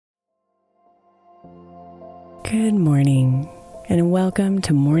Good morning, and welcome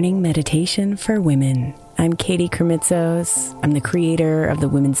to Morning Meditation for Women. I'm Katie Kremitzos. I'm the creator of the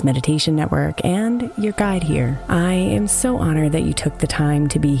Women's Meditation Network and your guide here. I am so honored that you took the time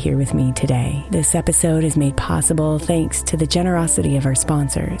to be here with me today. This episode is made possible thanks to the generosity of our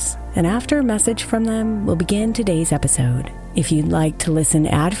sponsors. And after a message from them, we'll begin today's episode. If you'd like to listen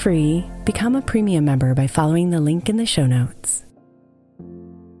ad-free, become a premium member by following the link in the show notes.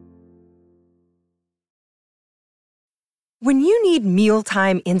 When you need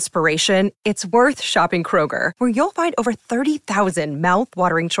mealtime inspiration, it's worth shopping Kroger, where you'll find over 30,000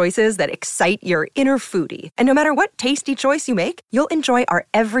 mouth-watering choices that excite your inner foodie. And no matter what tasty choice you make, you'll enjoy our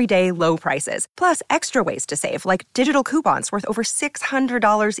everyday low prices, plus extra ways to save, like digital coupons worth over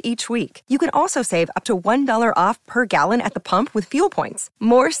 $600 each week. You can also save up to $1 off per gallon at the pump with fuel points.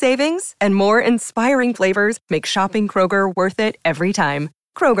 More savings and more inspiring flavors make shopping Kroger worth it every time.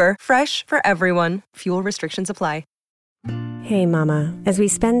 Kroger, fresh for everyone. Fuel restrictions apply. Hey Mama, as we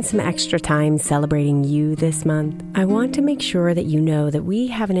spend some extra time celebrating you this month, I want to make sure that you know that we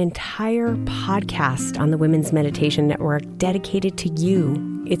have an entire podcast on the Women's Meditation Network dedicated to you.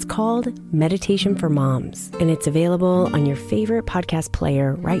 It's called Meditation for Moms, and it's available on your favorite podcast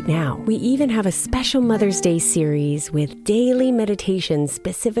player right now. We even have a special Mother's Day series with daily meditations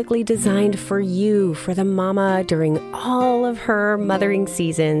specifically designed for you, for the mama, during all of her mothering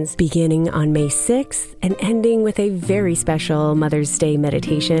seasons, beginning on May 6th and ending with a very special Mother's Day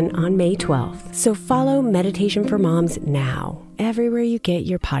meditation on May 12th. So follow Meditation for Moms now, everywhere you get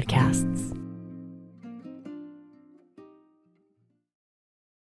your podcasts.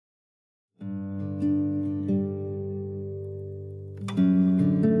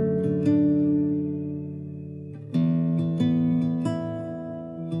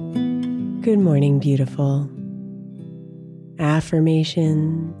 Good morning, beautiful.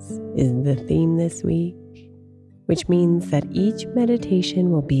 Affirmations is the theme this week, which means that each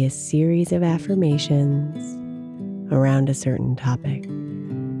meditation will be a series of affirmations around a certain topic.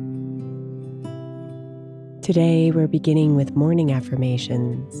 Today, we're beginning with morning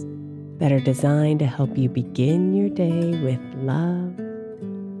affirmations that are designed to help you begin your day with love,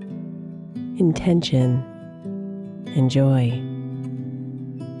 intention, and joy.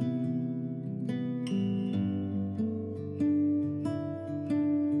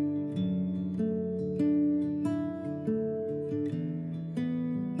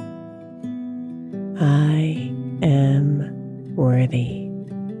 I am worthy.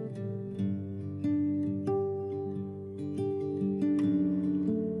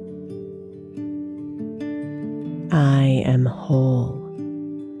 I am whole.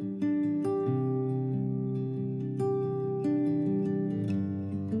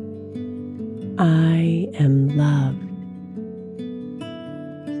 I am loved.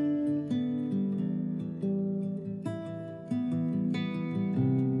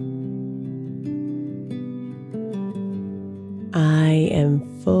 I am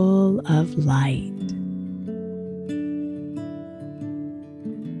full of light.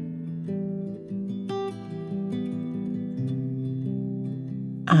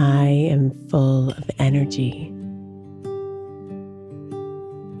 I am full of energy.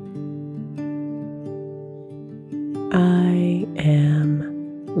 I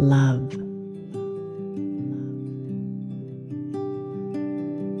am love.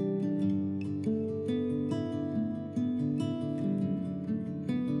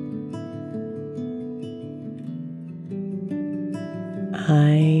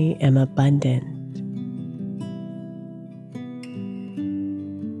 I am abundant.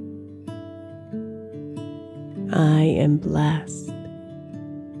 I am blessed.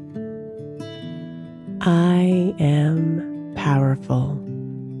 I am powerful.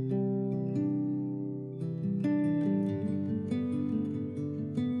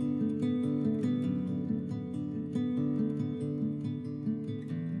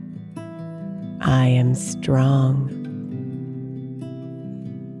 I am strong.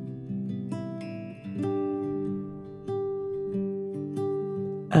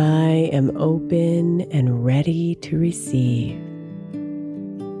 I am open and ready to receive.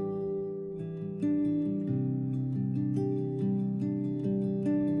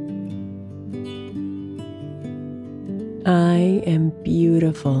 I am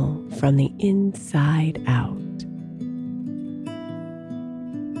beautiful from the inside out.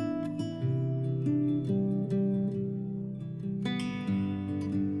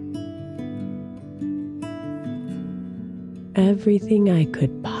 Everything I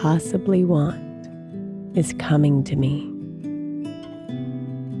could possibly want is coming to me.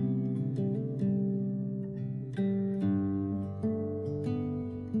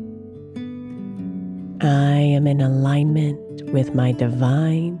 I am in alignment with my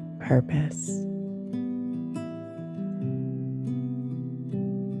divine purpose.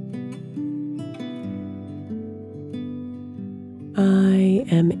 I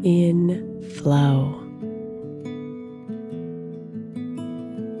am in flow.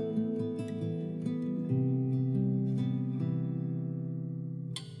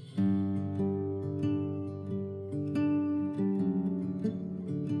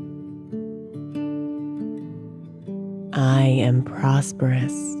 I am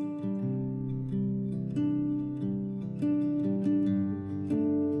prosperous.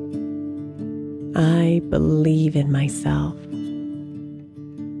 I believe in myself.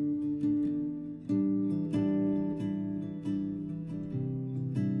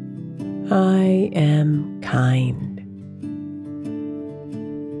 I am kind.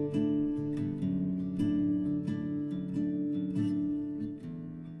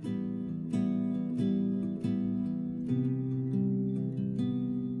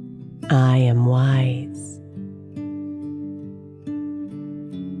 I am wise.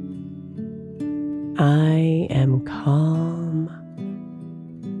 I am calm.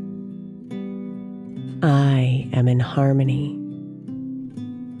 I am in harmony.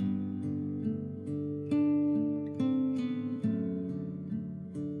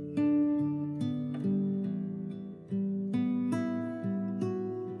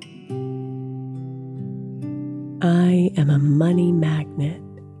 I am a money magnet.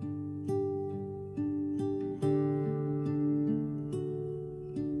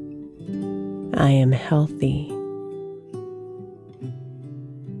 I am healthy.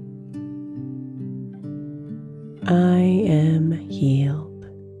 I am healed.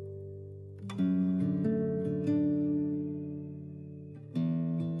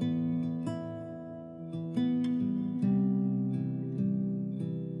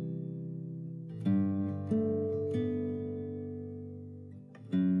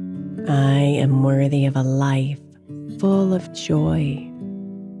 I am worthy of a life full of joy,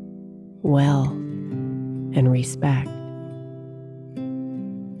 wealth, and respect.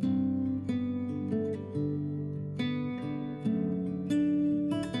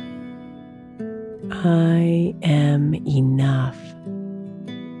 I am enough.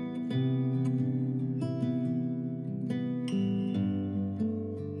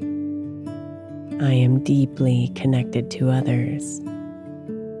 I am deeply connected to others.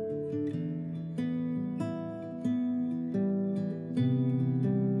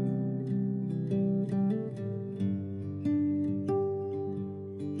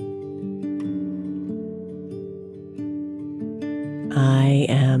 I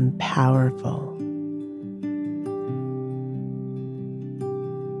am powerful.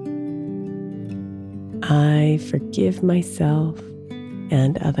 I forgive myself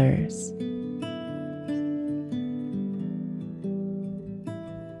and others.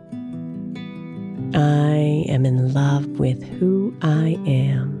 I am in love with who I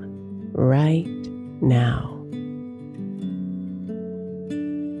am right now.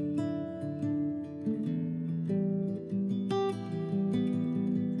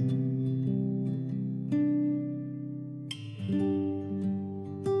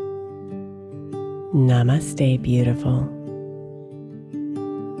 Namaste, beautiful.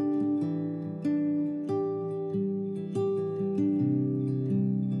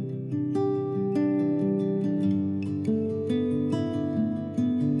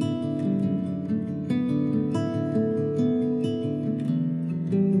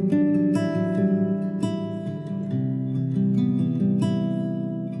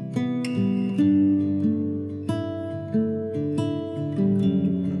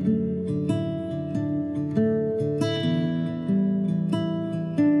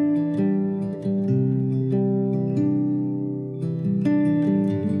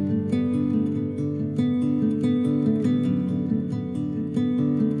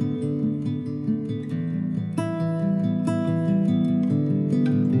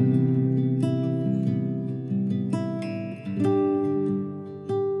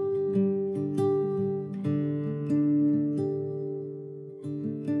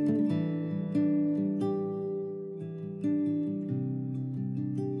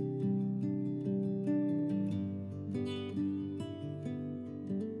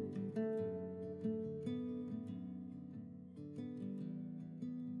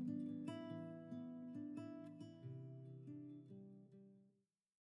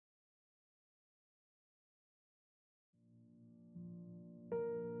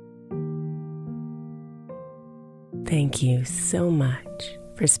 Thank you so much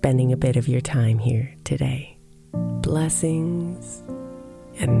for spending a bit of your time here today. Blessings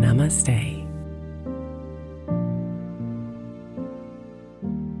and namaste.